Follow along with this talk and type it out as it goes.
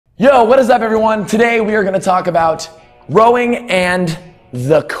Yo, what is up everyone? Today we are going to talk about rowing and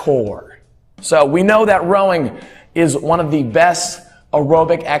the core. So we know that rowing is one of the best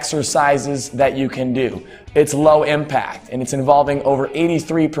aerobic exercises that you can do. It's low impact and it's involving over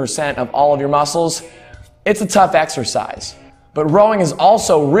 83% of all of your muscles. It's a tough exercise, but rowing is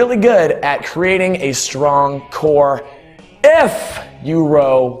also really good at creating a strong core if you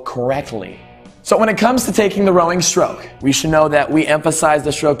row correctly. So when it comes to taking the rowing stroke, we should know that we emphasize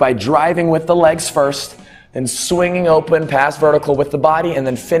the stroke by driving with the legs first, then swinging open past vertical with the body, and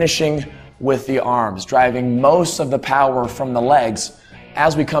then finishing with the arms, driving most of the power from the legs.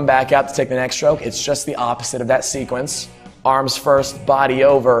 As we come back out to take the next stroke, it's just the opposite of that sequence. Arms first, body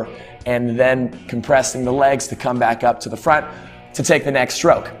over, and then compressing the legs to come back up to the front to take the next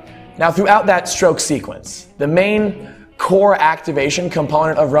stroke. Now throughout that stroke sequence, the main core activation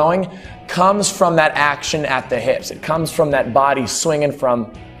component of rowing comes from that action at the hips. It comes from that body swinging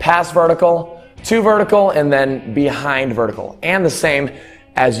from past vertical to vertical and then behind vertical, and the same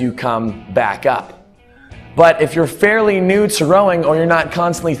as you come back up. But if you're fairly new to rowing or you're not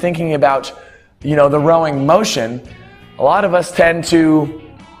constantly thinking about, the rowing motion, a lot of us tend to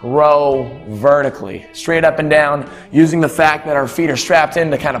row vertically, straight up and down, using the fact that our feet are strapped in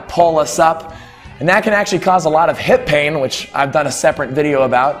to kind of pull us up. And that can actually cause a lot of hip pain, which I've done a separate video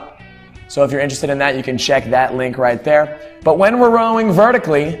about. So if you're interested in that, you can check that link right there. But when we're rowing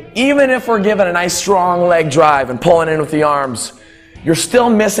vertically, even if we're given a nice strong leg drive and pulling in with the arms, you're still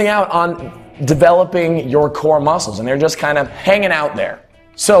missing out on developing your core muscles, and they're just kind of hanging out there.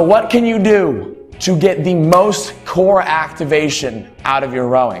 So what can you do to get the most core activation out of your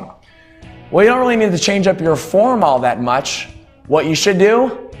rowing? Well, you don't really need to change up your form all that much. What you should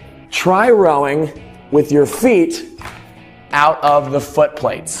do, try rowing with your feet out of the foot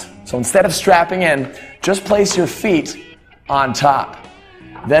plates. So instead of strapping in, just place your feet on top.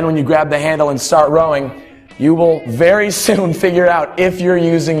 Then when you grab the handle and start rowing, you will very soon figure out if you're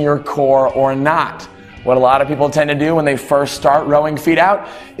using your core or not. What a lot of people tend to do when they first start rowing feet out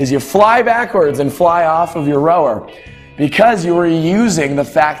is you fly backwards and fly off of your rower because you were using the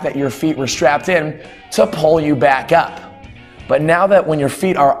fact that your feet were strapped in to pull you back up. But now that when your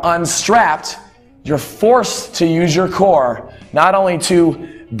feet are unstrapped, you're forced to use your core, not only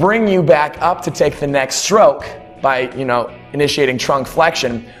to bring you back up to take the next stroke by, initiating trunk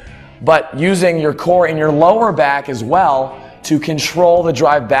flexion, but using your core in your lower back as well to control the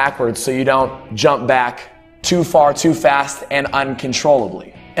drive backwards so you don't jump back too far, too fast, and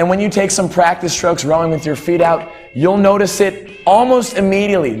uncontrollably. And when you take some practice strokes rowing with your feet out, you'll notice it almost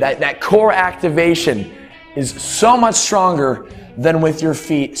immediately. That core activation is so much stronger than with your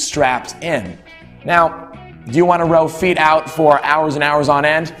feet strapped in. Now, do you want to row feet out for hours and hours on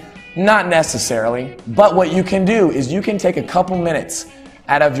end? Not necessarily, but what you can do is you can take a couple minutes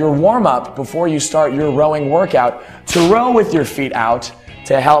out of your warm-up before you start your rowing workout to row with your feet out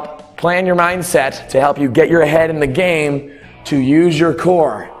to help plan your mindset, to help you get your head in the game to use your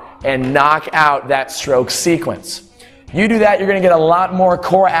core and knock out that stroke sequence. You do that, you're going to get a lot more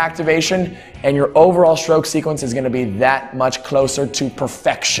core activation, and your overall stroke sequence is going to be that much closer to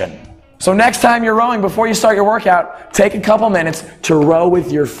perfection. So next time you're rowing, before you start your workout, take a couple minutes to row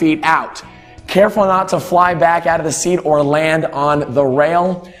with your feet out. Careful not to fly back out of the seat or land on the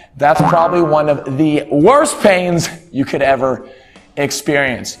rail. That's probably one of the worst pains you could ever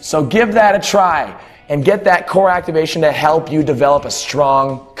experience. So give that a try and get that core activation to help you develop a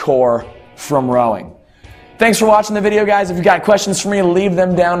strong core from rowing. Thanks for watching the video, guys. If you've got questions for me, leave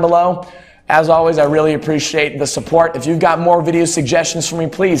them down below. As always, I really appreciate the support. If you've got more video suggestions for me,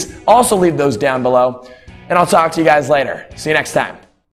 please also leave those down below. And I'll talk to you guys later. See you next time.